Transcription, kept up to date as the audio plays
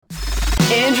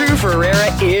Andrew Ferreira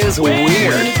is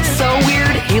weird. So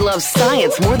weird, he loves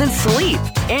science more than sleep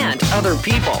and other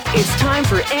people. It's time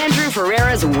for Andrew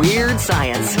Ferreira's Weird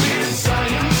Science.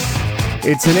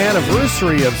 It's an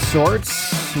anniversary of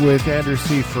sorts with Andrew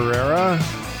C. Ferreira.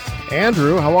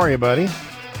 Andrew, how are you, buddy?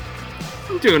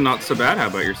 I'm doing not so bad. How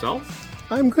about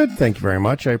yourself? I'm good, thank you very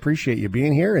much. I appreciate you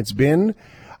being here. It's been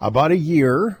about a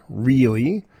year,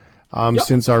 really,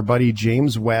 since our buddy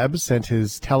James Webb sent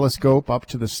his telescope up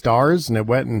to the stars, and it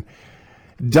went and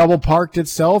double parked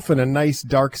itself in a nice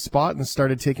dark spot and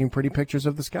started taking pretty pictures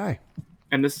of the sky.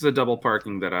 And this is a double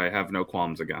parking that I have no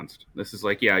qualms against. This is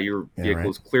like, your vehicle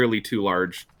is clearly too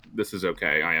large. This is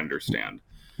okay. I understand.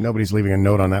 Nobody's leaving a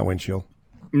note on that windshield.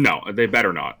 No, they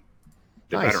better not.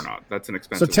 They Nice. better not. That's an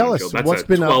expensive So tell windshield. us, what's That's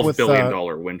been a up $12 with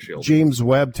billion windshield. James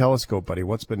Webb telescope, buddy?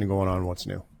 What's been going on? What's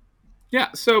new? Yeah,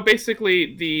 so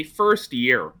basically the first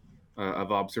year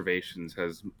of observations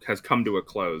has come to a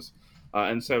close.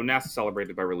 And so NASA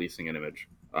celebrated by releasing an image.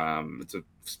 It's a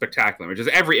spectacular image, as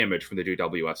every image from the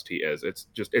JWST is.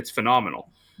 It's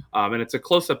phenomenal. And it's a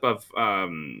close-up of a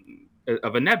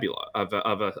nebula,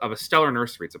 of a stellar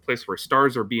nursery. It's a place where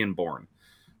stars are being born.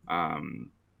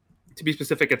 To be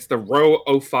specific, it's the Rho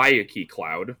Ophiuchi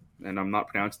cloud, and I'm not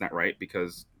pronouncing that right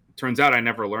because it turns out I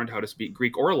never learned how to speak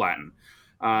Greek or Latin.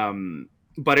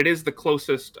 But it is the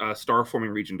closest star-forming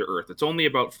region to Earth. It's only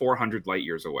about 400 light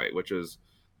years away, which is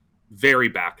very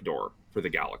backdoor for the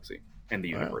galaxy and the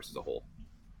universe as a whole.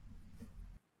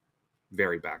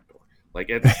 Very backdoor. Like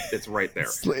it's right there.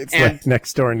 it's like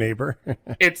next door neighbor.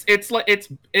 it's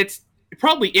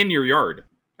probably in your yard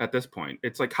at this point.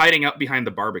 It's like hiding out behind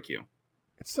the barbecue.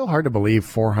 It's still hard to believe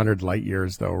 400 light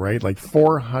years, though, right? Like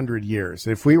 400 years.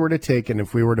 If we were to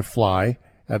fly,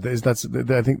 I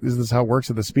think this is how it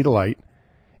works at the speed of light.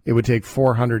 It would take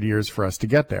 400 years for us to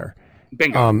get there.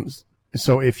 Bingo.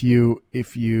 So if you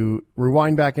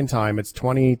rewind back in time, it's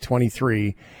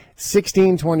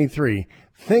 1623.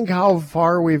 Think how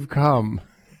far we've come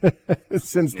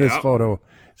since this photo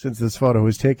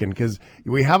was taken, because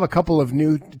we have a couple of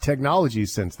new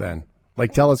technologies since then,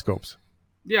 like telescopes.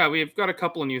 Yeah, we've got a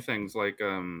couple of new things like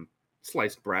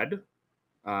sliced bread,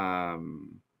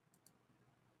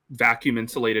 vacuum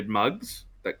insulated mugs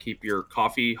that keep your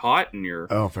coffee hot and your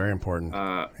very important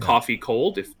coffee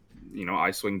cold. If I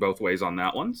swing both ways on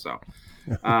that one. So,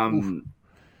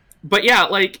 but yeah,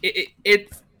 like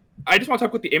it's. I just want to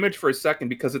talk about the image for a second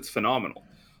because it's phenomenal.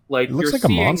 Like it looks like a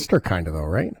monster, kind of, though,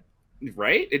 right?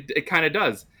 Right. It kind of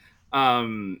does.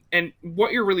 And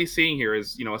what you're really seeing here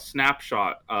is, a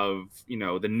snapshot of, the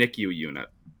NICU unit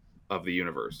of the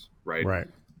universe, right? Right.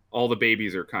 All the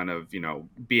babies are kind of,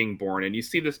 being born, and you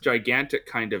see this gigantic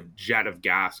kind of jet of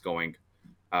gas going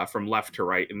from left to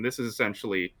right. And this is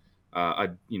essentially a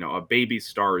baby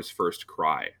star's first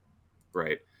cry,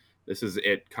 right? This is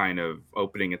it kind of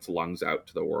opening its lungs out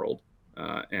to the world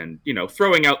and,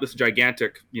 throwing out this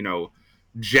gigantic,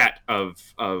 jet of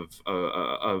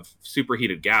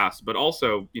superheated gas, but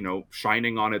also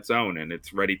shining on its own, and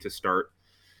it's ready to start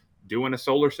doing a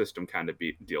solar system kind of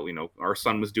deal. Our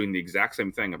sun was doing the exact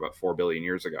same thing about 4 billion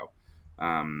years ago.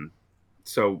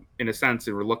 So in a sense,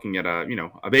 we're looking at a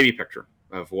baby picture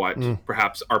of what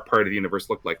perhaps our part of the universe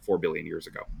looked like 4 billion years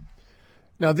ago.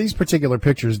 Now, these particular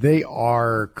pictures, they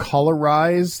are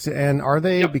colorized, and are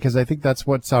they? Yep. Because I think that's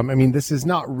what this is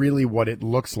not really what it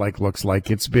looks like.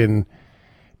 It's been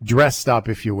dressed up,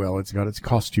 if you will. It's got its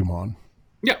costume on.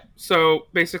 Yeah. So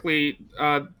basically,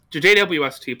 the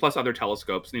JWST plus other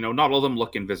telescopes, not all of them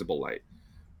look in visible light,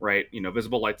 right?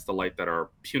 Visible light's the light that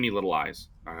our puny little eyes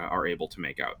are able to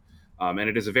make out. And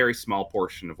it is a very small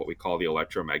portion of what we call the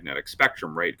electromagnetic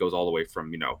spectrum, right? It goes all the way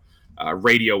from,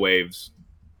 radio waves,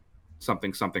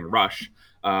 something rush,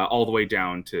 all the way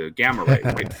down to gamma ray,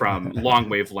 right? From long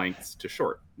wavelengths to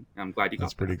short. I'm glad you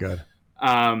got that. That's pretty good.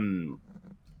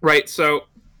 Right. So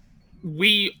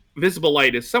visible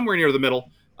light is somewhere near the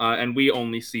middle, and we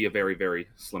only see a very, very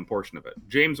slim portion of it.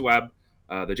 James Webb,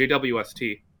 the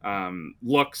JWST,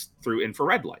 looks through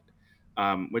infrared light,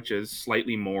 which is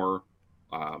slightly more,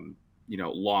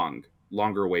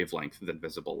 longer wavelength than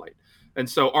visible light. And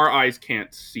so our eyes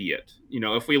can't see it.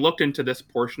 If we looked into this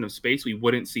portion of space, we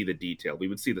wouldn't see the detail. We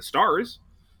would see the stars,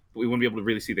 but we wouldn't be able to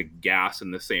really see the gas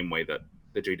in the same way that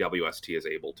the JWST is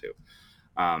able to.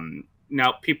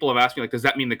 Now, people have asked me, does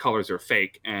that mean the colors are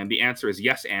fake? And the answer is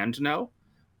yes and no.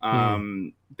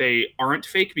 They aren't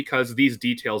fake because these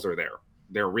details are there.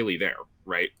 They're really there,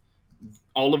 right?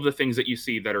 All of the things that you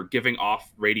see that are giving off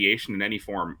radiation in any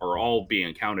form are all being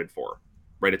accounted for,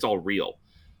 right? It's all real.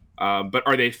 But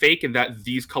are they fake in that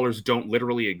these colors don't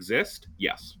literally exist?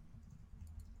 Yes.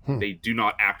 They do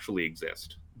not actually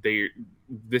exist.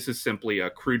 this is simply a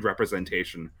crude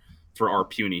representation for our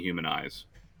puny human eyes.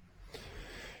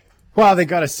 Well, they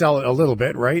got to sell it a little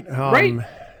bit, right? Right.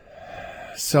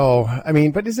 So, I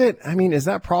mean, but is that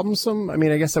problemsome? I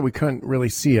mean, I guess that we couldn't really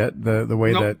see it the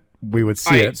way that we would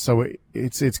see it. So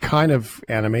it's kind of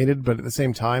animated, but at the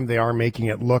same time, they are making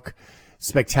it look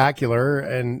spectacular.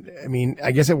 And I mean,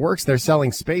 I guess it works. They're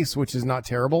selling space, which is not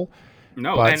terrible.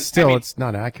 No, but still, it's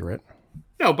not accurate.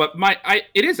 No, but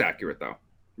it is accurate though,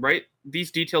 right?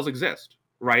 These details exist,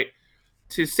 right?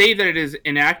 To say that it is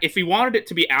if we wanted it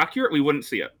to be accurate, we wouldn't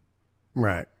see it.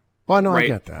 Right. Well, no, right? I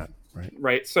get that. Right.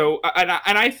 Right. So, and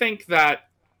I think that,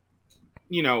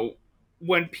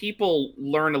 when people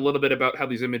learn a little bit about how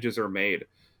these images are made,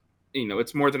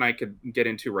 it's more than I could get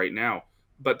into right now.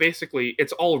 But basically,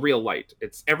 it's all real light.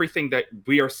 It's everything that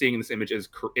we are seeing in this image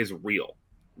is real,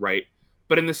 right?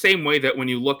 But in the same way that when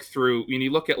you look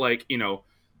at like,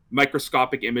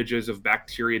 microscopic images of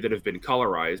bacteria that have been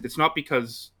colorized, it's not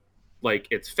because like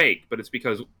it's fake, but it's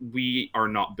because we are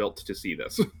not built to see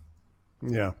this.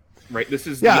 Yeah. Right. This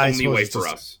is the only way for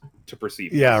us to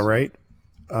perceive. Yeah. This. Right.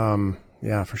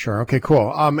 Yeah, for sure. Okay,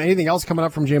 cool. Anything else coming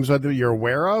up from James Webb that you're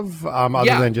aware of,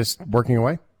 other than just working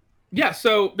away? Yeah.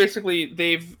 So basically,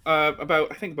 they've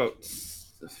about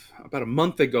a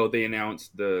month ago, they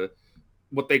announced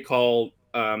what they call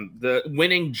the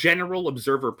winning general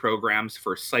observer programs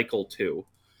for Cycle 2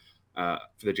 for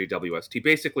the JWST.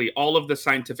 Basically, all of the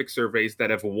scientific surveys that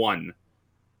have won.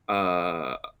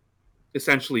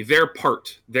 Essentially their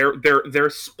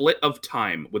split of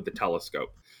time with the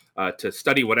telescope to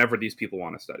study whatever these people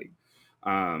want to study.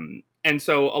 And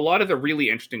so a lot of the really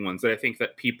interesting ones that I think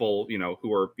that people,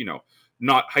 who are,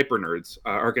 not hyper nerds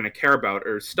are going to care about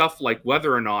are stuff like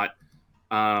whether or not,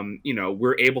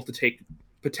 we're able to take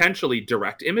potentially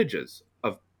direct images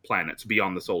of planets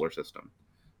beyond the solar system.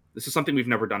 This is something we've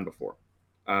never done before.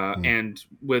 And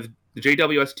with the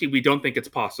JWST, we don't think it's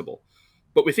possible,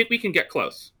 but we think we can get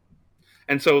close.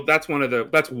 And so that's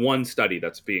one study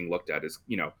that's being looked at is,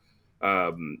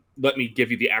 let me give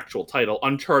you the actual title,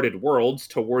 Uncharted Worlds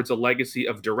Towards a Legacy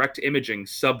of Direct Imaging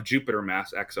Sub-Jupiter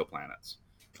Mass Exoplanets.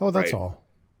 Oh, that's right? all.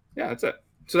 Yeah, that's it.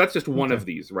 So that's just one of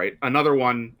these, right? Another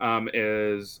one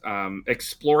is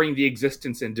exploring the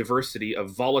existence and diversity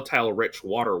of volatile rich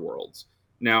water worlds.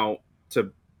 Now,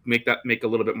 to make a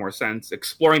little bit more sense,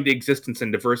 exploring the existence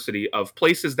and diversity of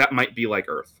places that might be like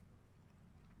Earth.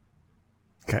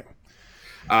 Okay.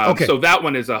 So that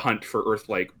one is a hunt for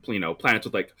Earth-like, planets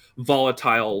with like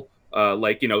volatile,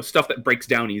 stuff that breaks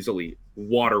down easily,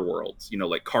 water worlds,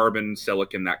 like carbon,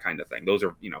 silicon, that kind of thing. Those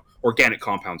are, organic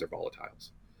compounds are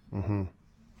volatiles. Mm-hmm.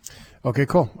 Okay,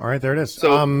 cool. All right, there it is.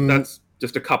 So that's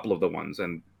just a couple of the ones,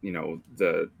 and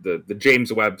the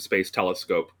James Webb Space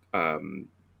Telescope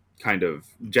kind of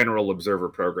general observer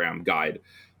program guide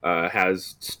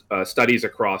has studies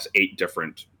across 8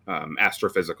 different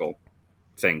astrophysical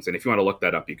things, and if you want to look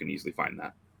that up, you can easily find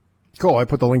that. Cool. I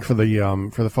put the link for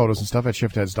the photos and stuff at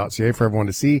shiftheads.ca for everyone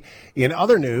to see. In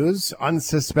other news,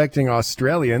 unsuspecting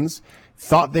Australians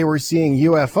thought they were seeing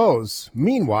UFOs.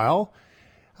 Meanwhile,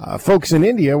 folks in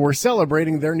India were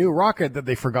celebrating their new rocket that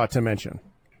they forgot to mention.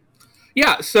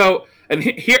 Yeah. So, and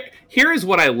here is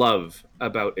what I love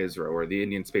about ISRO, or the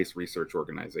Indian Space Research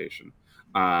Organization.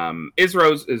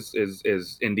 ISRO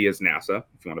is India's NASA,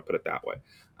 if you want to put it that way.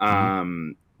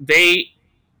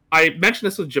 I mentioned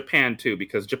this with Japan too,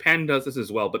 because Japan does this as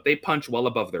well, but they punch well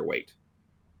above their weight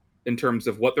in terms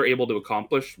of what they're able to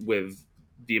accomplish with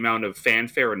the amount of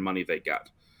fanfare and money they get.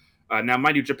 Now,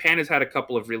 mind you, Japan has had a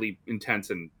couple of really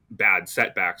intense and bad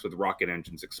setbacks with rocket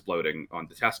engines exploding on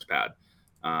the test pad.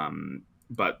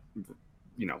 But,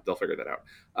 they'll figure that out.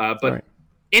 But right.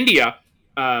 India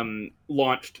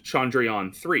launched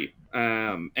Chandrayaan-3.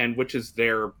 And which is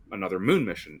another moon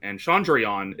mission. And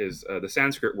Chandrayaan is the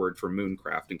Sanskrit word for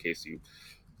mooncraft, in case you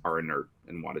are a nerd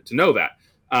and wanted to know that.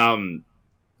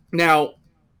 Now,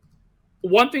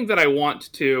 one thing that I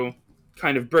want to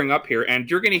kind of bring up here,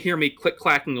 and you're going to hear me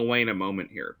click-clacking away in a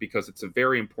moment here, because it's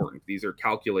very important. These are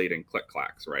calculating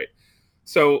click-clacks, right?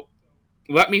 So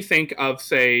let me think of,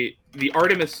 say, the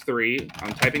Artemis 3.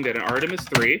 I'm typing that in Artemis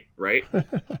 3, right?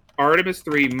 Artemis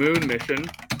 3 moon mission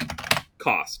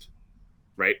cost.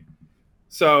 Right?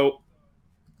 So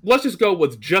let's just go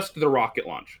with just the rocket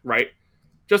launch, right?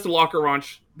 Just the rocket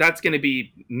launch, that's going to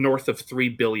be north of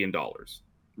 $3 billion,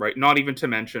 right? Not even to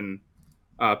mention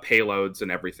payloads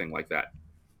and everything like that,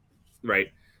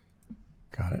 right?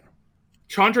 Got it.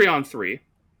 Chandrayaan-3,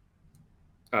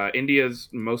 India's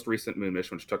most recent moon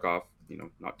mission, which took off,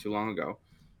 not too long ago,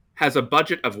 has a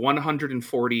budget of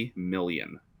 $140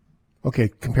 million. Okay,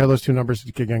 compare those two numbers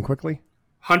again quickly.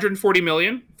 140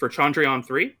 million for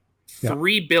Chandrayaan-3, Yeah.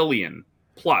 $3 billion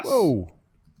plus Whoa.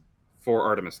 for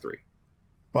Artemis 3.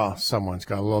 Well, someone's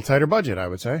got a little tighter budget, I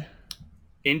would say.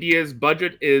 India's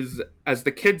budget is, as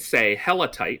the kids say, hella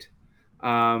tight.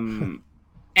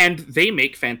 And they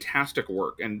make fantastic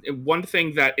work. And one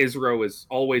thing that ISRO is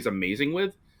always amazing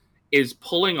with is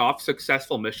pulling off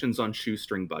successful missions on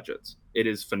shoestring budgets. It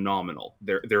is phenomenal,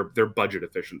 their budget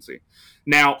efficiency.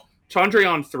 Now,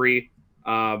 Chandrayaan 3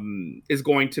 is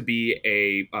going to be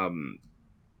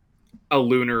a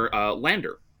lunar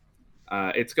lander.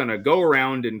 It's going to go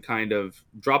around and kind of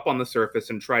drop on the surface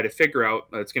and try to figure out,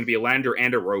 it's going to be a lander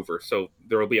and a rover. So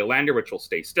there will be a lander which will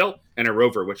stay still and a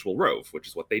rover which will rove, which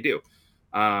is what they do.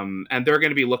 And they're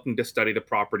going to be looking to study the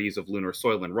properties of lunar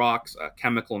soil and rocks,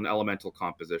 chemical and elemental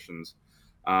compositions.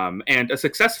 And a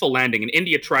successful landing, and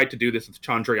India tried to do this with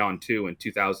Chandrayaan 2 in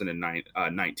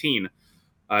 2019.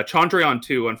 Chandrayaan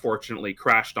 2, unfortunately,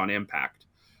 crashed on impact.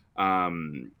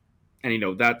 And,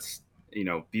 that's,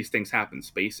 these things happen.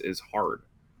 Space is hard,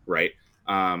 right?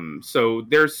 So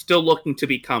they're still looking to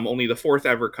become only the fourth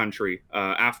ever country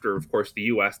after, of course, the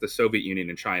US, the Soviet Union,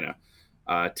 and China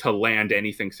to land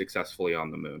anything successfully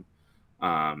on the moon.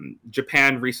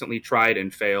 Japan recently tried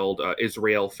and failed.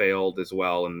 Israel failed as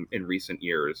well in recent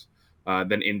years.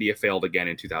 Then India failed again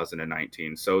in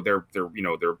 2019. So they're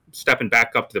stepping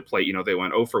back up to the plate. They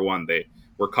went 0 for 1. They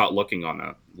were caught looking on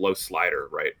a low slider,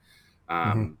 right?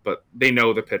 But they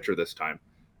know the picture this time.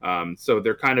 So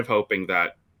they're kind of hoping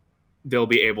that they'll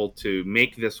be able to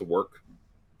make this work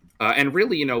and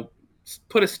really,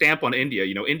 put a stamp on India.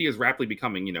 India is rapidly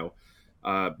becoming,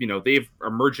 they've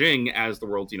emerging as the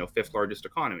world's, fifth largest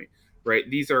economy, right?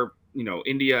 These are,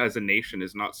 India as a nation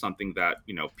is not something that,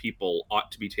 people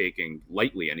ought to be taking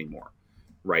lightly anymore,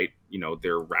 right?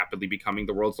 They're rapidly becoming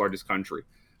the world's largest country,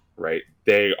 right?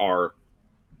 They are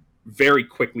very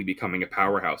quickly becoming a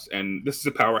powerhouse, and this is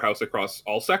a powerhouse across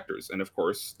all sectors. And of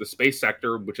course, the space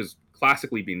sector, which has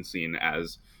classically been seen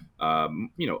as, a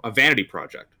vanity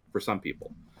project for some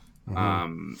people.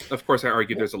 Of course, I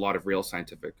argue there's a lot of real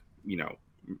scientific,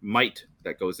 might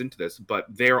that goes into this, but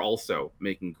they're also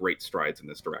making great strides in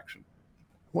this direction.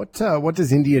 What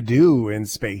does India do in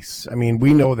space? I mean,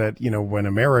 we know that, when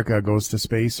America goes to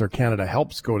space or Canada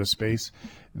helps go to space,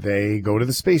 they go to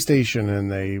the space station and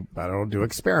they, do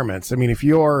experiments. I mean,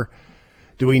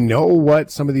 do we know what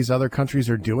some of these other countries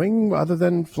are doing other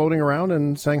than floating around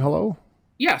and saying hello?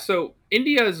 Yeah, so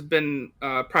India has been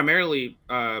primarily,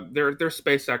 their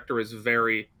space sector is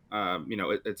very,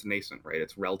 it's nascent, right?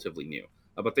 It's relatively new.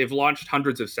 But they've launched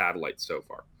hundreds of satellites so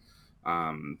far.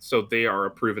 So they are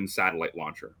a proven satellite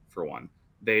launcher, for one.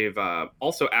 They've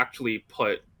also actually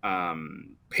put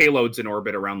payloads in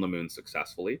orbit around the moon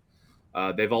successfully.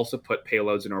 They've also put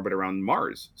payloads in orbit around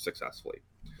Mars successfully.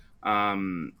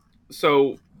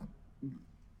 So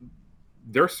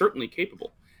they're certainly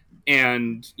capable.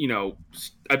 And,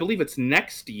 I believe it's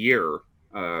next year,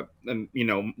 and,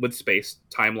 with space,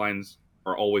 timelines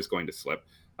are always going to slip.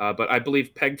 But I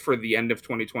believe pegged for the end of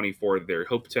 2024, they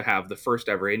hope to have the first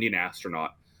ever Indian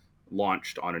astronaut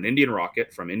launched on an Indian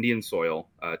rocket from Indian soil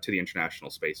to the International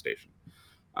Space Station.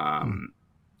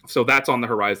 So that's on the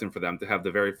horizon for them to have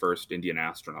the very first Indian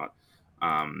astronaut.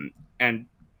 And,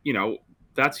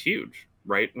 that's huge,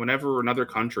 right? Whenever another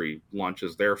country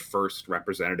launches their first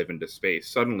representative into space,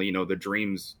 suddenly, the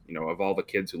dreams, of all the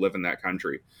kids who live in that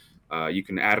country, you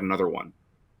can add another one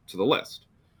to the list.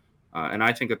 And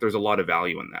I think that there's a lot of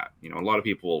value in that. A lot of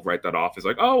people will write that off as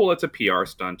like, oh, well, it's a PR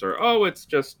stunt, or, oh, it's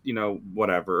just,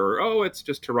 whatever, or, oh, it's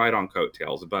just to ride on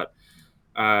coattails. But,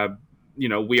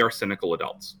 we are cynical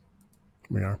adults.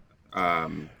 We are.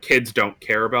 Kids don't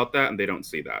care about that, and they don't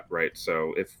see that, right?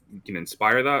 So if we can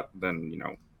inspire that, then,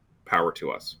 power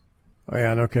to us. Oh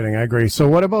yeah, no kidding. I agree. So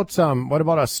what about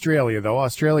Australia though?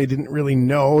 Australia didn't really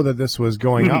know that this was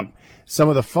going up. Some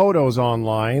of the photos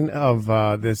online of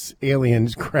this alien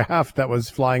craft that was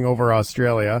flying over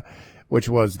Australia, which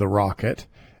was the rocket,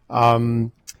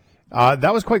 that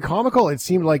was quite comical. It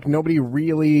seemed like nobody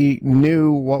really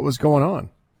knew what was going on.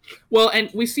 Well, and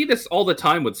we see this all the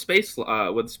time with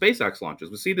SpaceX launches.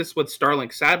 We see this with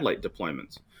Starlink satellite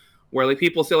deployments, where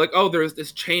people say oh, there's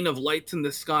this chain of lights in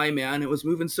the sky, man. It was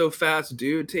moving so fast,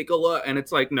 dude. Take a look. And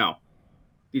it's like, no,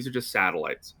 these are just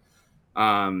satellites.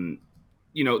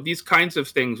 These kinds of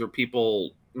things where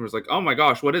people was like, oh my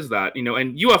gosh, what is that?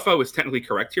 And UFO is technically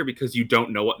correct here because you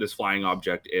don't know what this flying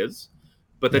object is,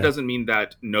 but that doesn't mean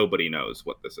that nobody knows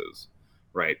what this is,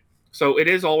 right? So it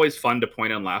is always fun to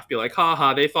point and laugh, be like,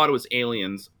 haha, they thought it was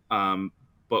aliens.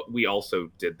 But we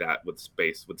also did that with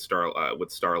space, with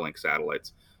Starlink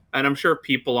satellites. And I'm sure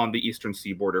people on the eastern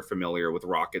seaboard are familiar with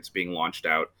rockets being launched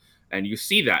out And you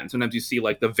see that, and sometimes you see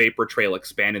like the vapor trail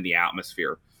expand in the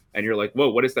atmosphere, and you're like, whoa,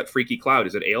 what is that freaky cloud?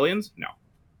 Is it aliens? No,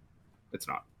 it's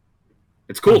not.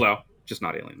 It's cool though, just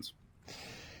not aliens.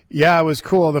 Yeah, it was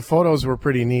cool. The photos were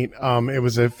pretty neat. It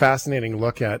was a fascinating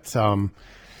look at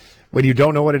when you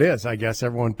don't know what it is. I guess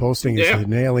everyone posting is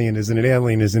an alien, is an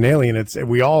alien, is an alien.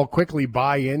 We all quickly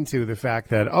buy into the fact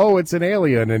that, oh, it's an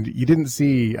alien. And you didn't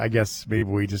see, I guess maybe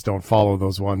we just don't follow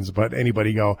those ones, but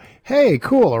anybody go, hey,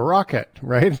 cool, a rocket,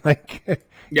 right? Like,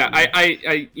 yeah,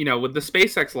 I with the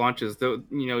SpaceX launches,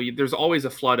 there's always a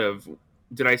flood of,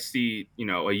 did I see, a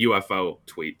UFO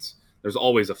tweets? There's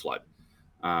always a flood.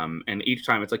 And each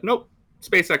time it's like, nope,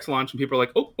 SpaceX launch, and people are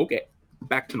like, oh, okay,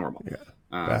 back to normal. Yeah,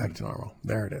 back to normal.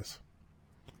 There it is.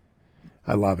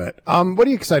 I love it. What are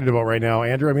you excited about right now,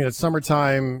 Andrew? I mean, it's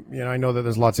summertime. I know that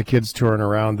there's lots of kids touring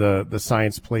around the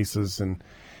science places, and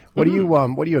what are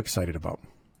you excited about?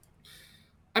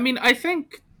 I mean, I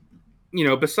think,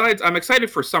 besides, I'm excited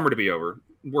for summer to be over.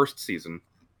 Worst season.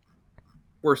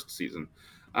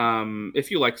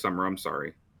 If you like summer, I'm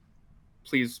sorry.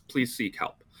 Please seek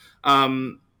help.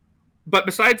 But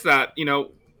besides that,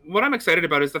 what I'm excited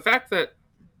about is the fact that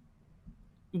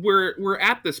we're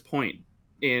at this point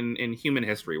in human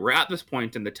history. We're at this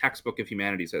point in the textbook of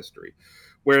humanity's history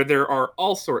where there are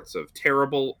all sorts of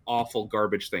terrible, awful,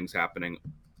 garbage things happening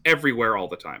everywhere all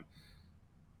the time.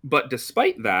 But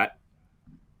despite that,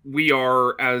 we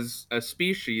are, as a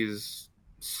species,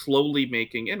 slowly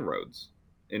making inroads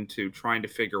into trying to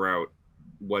figure out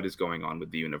what is going on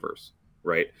with the universe,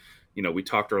 right? We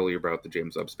talked earlier about the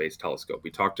James Webb Space Telescope.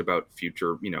 We talked about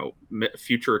future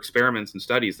experiments and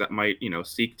studies that might,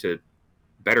 seek to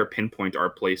better pinpoint our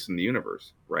place in the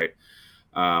universe, right?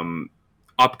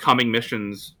 Upcoming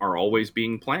missions are always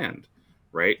being planned,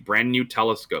 right? Brand new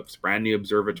telescopes, brand new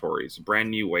observatories,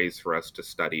 brand new ways for us to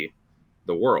study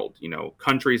the world.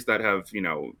 Countries that have,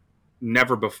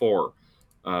 never before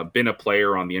been a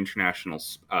player on the international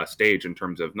stage in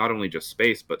terms of not only just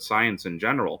space, but science in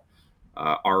general,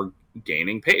 are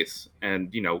gaining pace.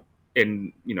 And,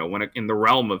 in the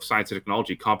realm of science and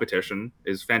technology, competition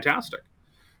is fantastic,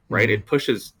 right? Mm-hmm.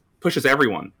 It pushes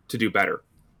everyone to do better,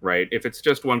 right? If it's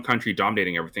just one country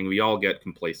dominating everything, we all get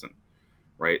complacent,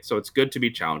 right? So it's good to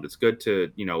be challenged. It's good to,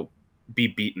 be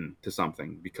beaten to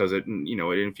something, because it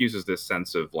infuses this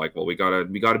sense of like, well, we gotta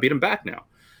beat them back now,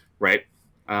 right?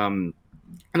 And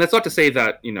that's not to say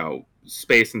that,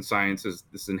 space and science is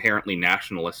this inherently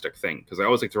nationalistic thing, because I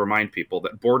always like to remind people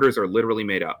that borders are literally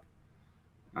made up.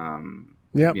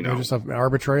 They're just an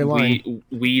arbitrary line.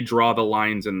 We draw the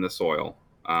lines in the soil.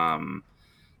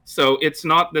 So it's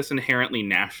not this inherently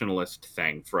nationalist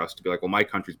thing for us to be like, well, my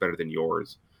country's better than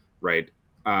yours, right?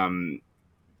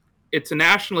 It's a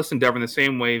nationalist endeavor in the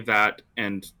same way that,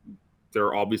 and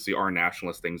there obviously are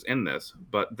nationalist things in this,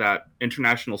 but that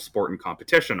international sport and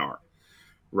competition are,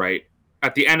 right?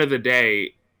 At the end of the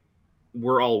day,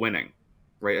 we're all winning,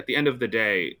 right? At the end of the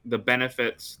day, the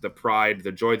benefits, the pride,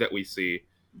 the joy that we see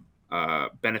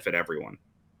benefit everyone.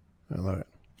 I love it.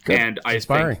 Good. And I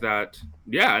think that,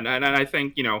 and I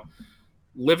think,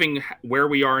 living where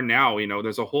we are now,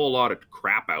 there's a whole lot of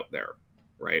crap out there,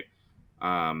 right?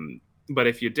 But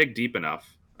if you dig deep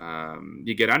enough,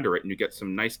 you get under it and you get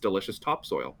some nice, delicious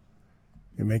topsoil.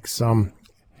 It makes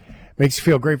you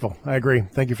feel grateful. I agree.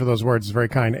 Thank you for those words. Very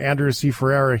kind. Andrew C.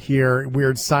 Ferreira here,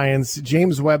 Weird Science.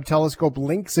 James Webb Telescope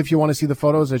links if you want to see the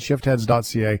photos at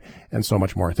shiftheads.ca and so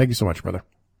much more. Thank you so much, brother.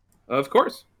 Of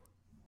course.